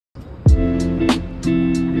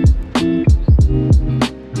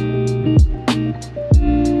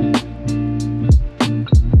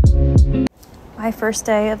first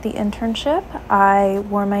day of the internship. I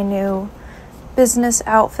wore my new business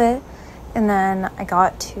outfit, and then I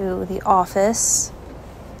got to the office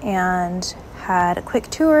and had a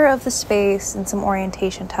quick tour of the space and some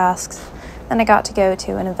orientation tasks. Then I got to go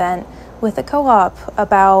to an event with a co-op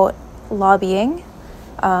about lobbying,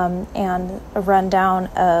 and a rundown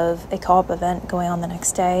of a co-op event going on the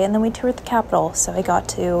next day. And then we toured the Capitol, so I got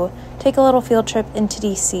to take a little field trip into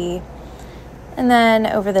DC. And then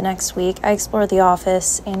over the next week, I explored the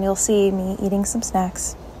office, and you'll see me eating some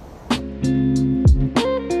snacks.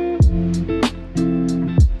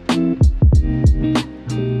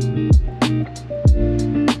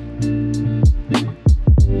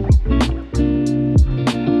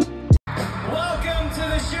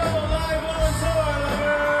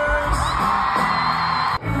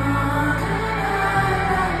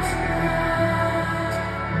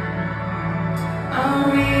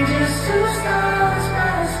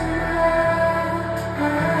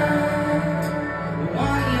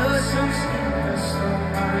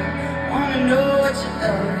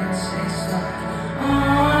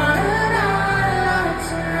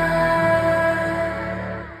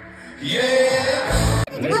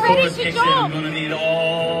 I'm gonna need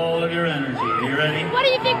all of your energy. Are you ready? What do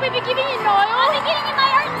you think we've been giving you, Niall? I've been giving you my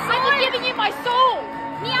heart and soul. I've been giving you my soul.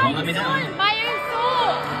 Don't let me down. My own soul.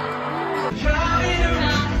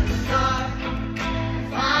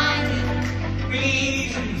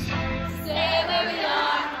 Stay where we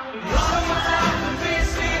are.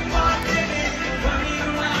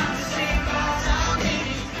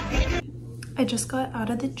 I just got out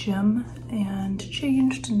of the gym and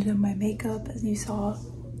changed and did my makeup, as you saw.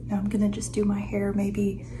 Now I'm gonna just do my hair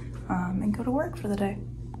maybe and go to work for the day.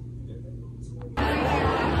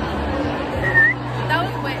 That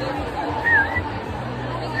was weird.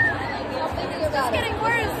 It's getting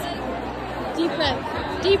worse. Deep breath.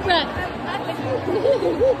 Deep breath.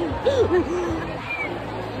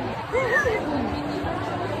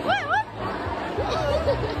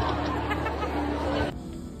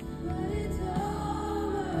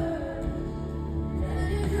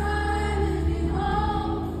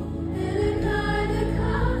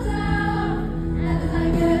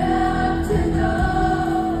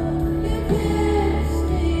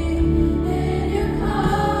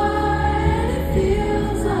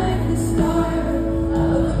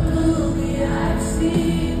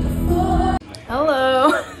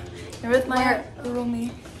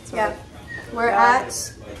 Yeah, we're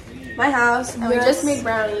at my house and we just made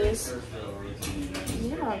brownies.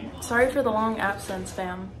 Yeah, sorry for the long absence,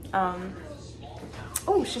 fam.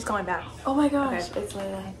 Oh, she's going back. Oh my gosh, okay. it's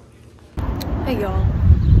Layla. Hey y'all.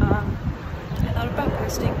 I thought about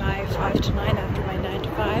posting my 5 to 9 after my 9 to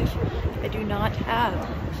 5. I do not have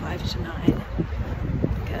 5 to 9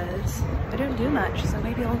 because I don't do much, so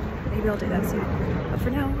maybe I'll do that soon. But for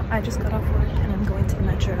now, I just got off work and I'm going to the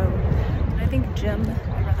metro. And I think Jim, my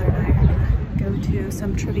brother, and I are gonna go to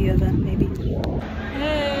some trivia event maybe.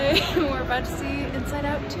 Hey, we're about to see Inside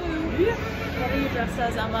Out 2. What are you dressed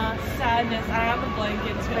as, Emma? Sadness. I have a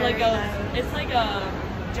blanket. It's like a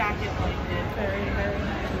jacket blanket. Very, very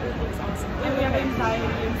nice. It looks awesome. And we have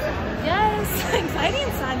anxiety and sadness. Yes, anxiety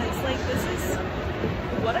and sadness. Like, this is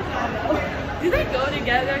what a combo. Do they go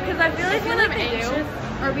together? Because I feel like when I'm anxious,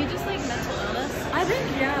 are we just like mental illness? I think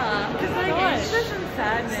because like anxious and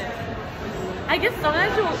sadness. I guess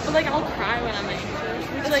sometimes I'll cry when I'm anxious,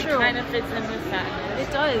 which like kind of fits in with sadness.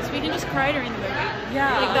 It does. We can just cry during the movie.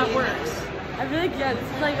 Yeah, like that works. I feel like this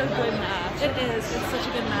is like a good match. It is. It's such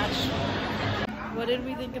a good match. What did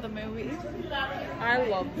we think of the movie? I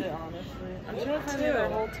loved it, honestly. I'm trying to find a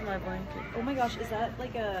hole to my blanket. Oh my gosh, is that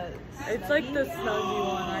like a snuggie? It's like the snuggie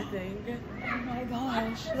one, I think. Oh my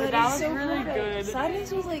gosh. But that was so really good.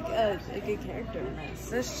 Sadness was like a good character in this.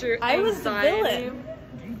 That's true. I was the villain.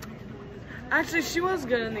 Actually, she was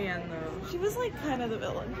good in the end, though. She was like kind of the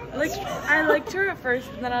villain. Like, I liked her at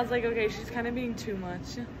first, and then I was like, okay, she's kind of being too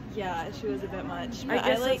much. Yeah, she was a bit much. I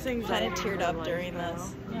guess like kind of teared up during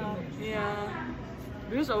this. Yeah. Yeah.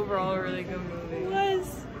 It was overall a really good movie. It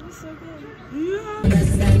was. It was so good. Yeah.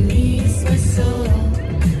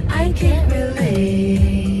 I can't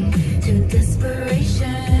relate to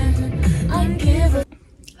desperation.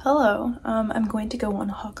 Hello. I'm going to go on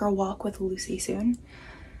a hot girl walk with Lucy soon.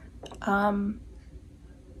 And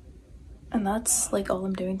that's like all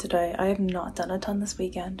I'm doing today. I have not done a ton this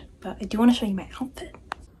weekend, but I do want to show you my outfit.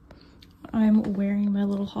 I'm wearing my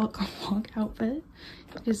little hot girl walk outfit.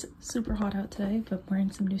 It is super hot out today, but I'm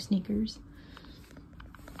wearing some new sneakers.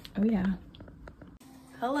 Oh yeah.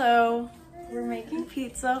 Hello. We're making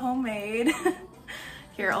pizza, homemade.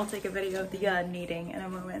 Here, I'll take a video of the kneading in a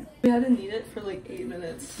moment. We had to knead it for like 8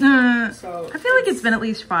 minutes. So I feel like it's been at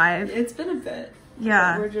least 5. It's been a bit.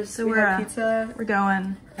 Yeah. We're just, so we we're have pizza. We're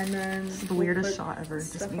going. And then this is the weirdest shot ever.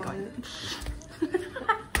 Just me on going.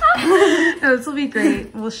 No, this will be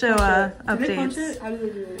great. We'll show updates. Do they punch it? How do they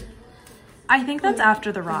do it? I think that's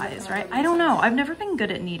after the rise, right? I don't know. I've never been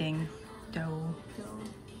good at kneading dough.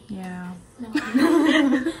 Yeah.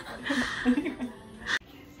 No.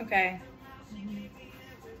 Okay.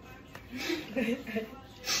 I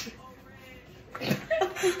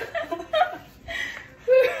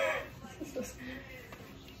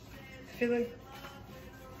feel like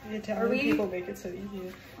the Italian people make it so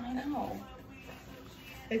easy. I know.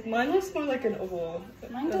 Like mine looks more like an oval.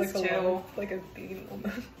 Mine does too. Like a bean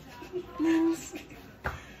almost.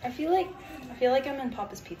 I feel like I'm in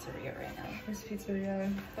Papa's Pizzeria right now. Papa's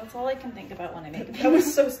Pizzeria. That's all I can think about when I make That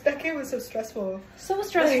was so. That game was so stressful. So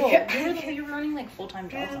stressful. Like, you were running like full-time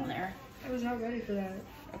jobs on there. I was not ready for that.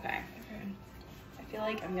 Okay. I feel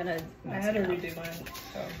like I'm gonna. I had to redo mine.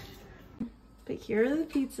 So. But here are the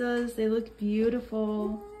pizzas. They look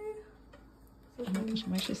beautiful. Oh my gosh,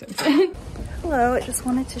 I'm actually so excited. Hello, I just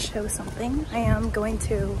wanted to show something. I am going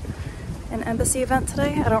to an embassy event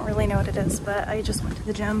today. I don't really know what it is, but I just went to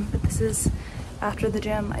the gym. But this is after the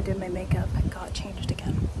gym. I did my makeup and got changed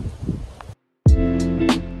again.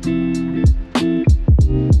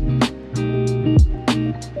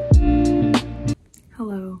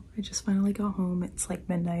 Hello, I just finally got home. It's like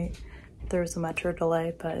midnight. There was a metro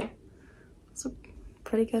delay, but it's a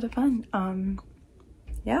pretty good event.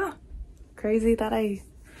 Yeah, crazy that I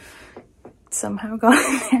somehow got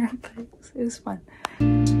there, but it was fun.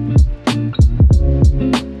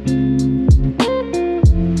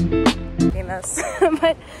 Famous,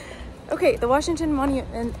 but okay, the Washington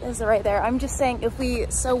Monument is right there. I'm just saying, if we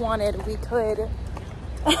so wanted, we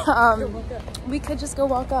could just go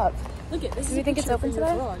walk up. Look at this. Do you think it's open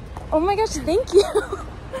today? Oh my gosh, thank you.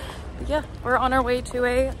 Yeah, we're on our way to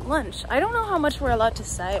a lunch. I don't know how much we're allowed to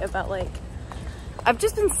say about, like, I've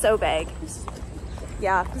just been so vague.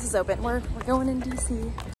 Yeah, this is open. We're going in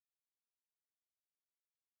DC.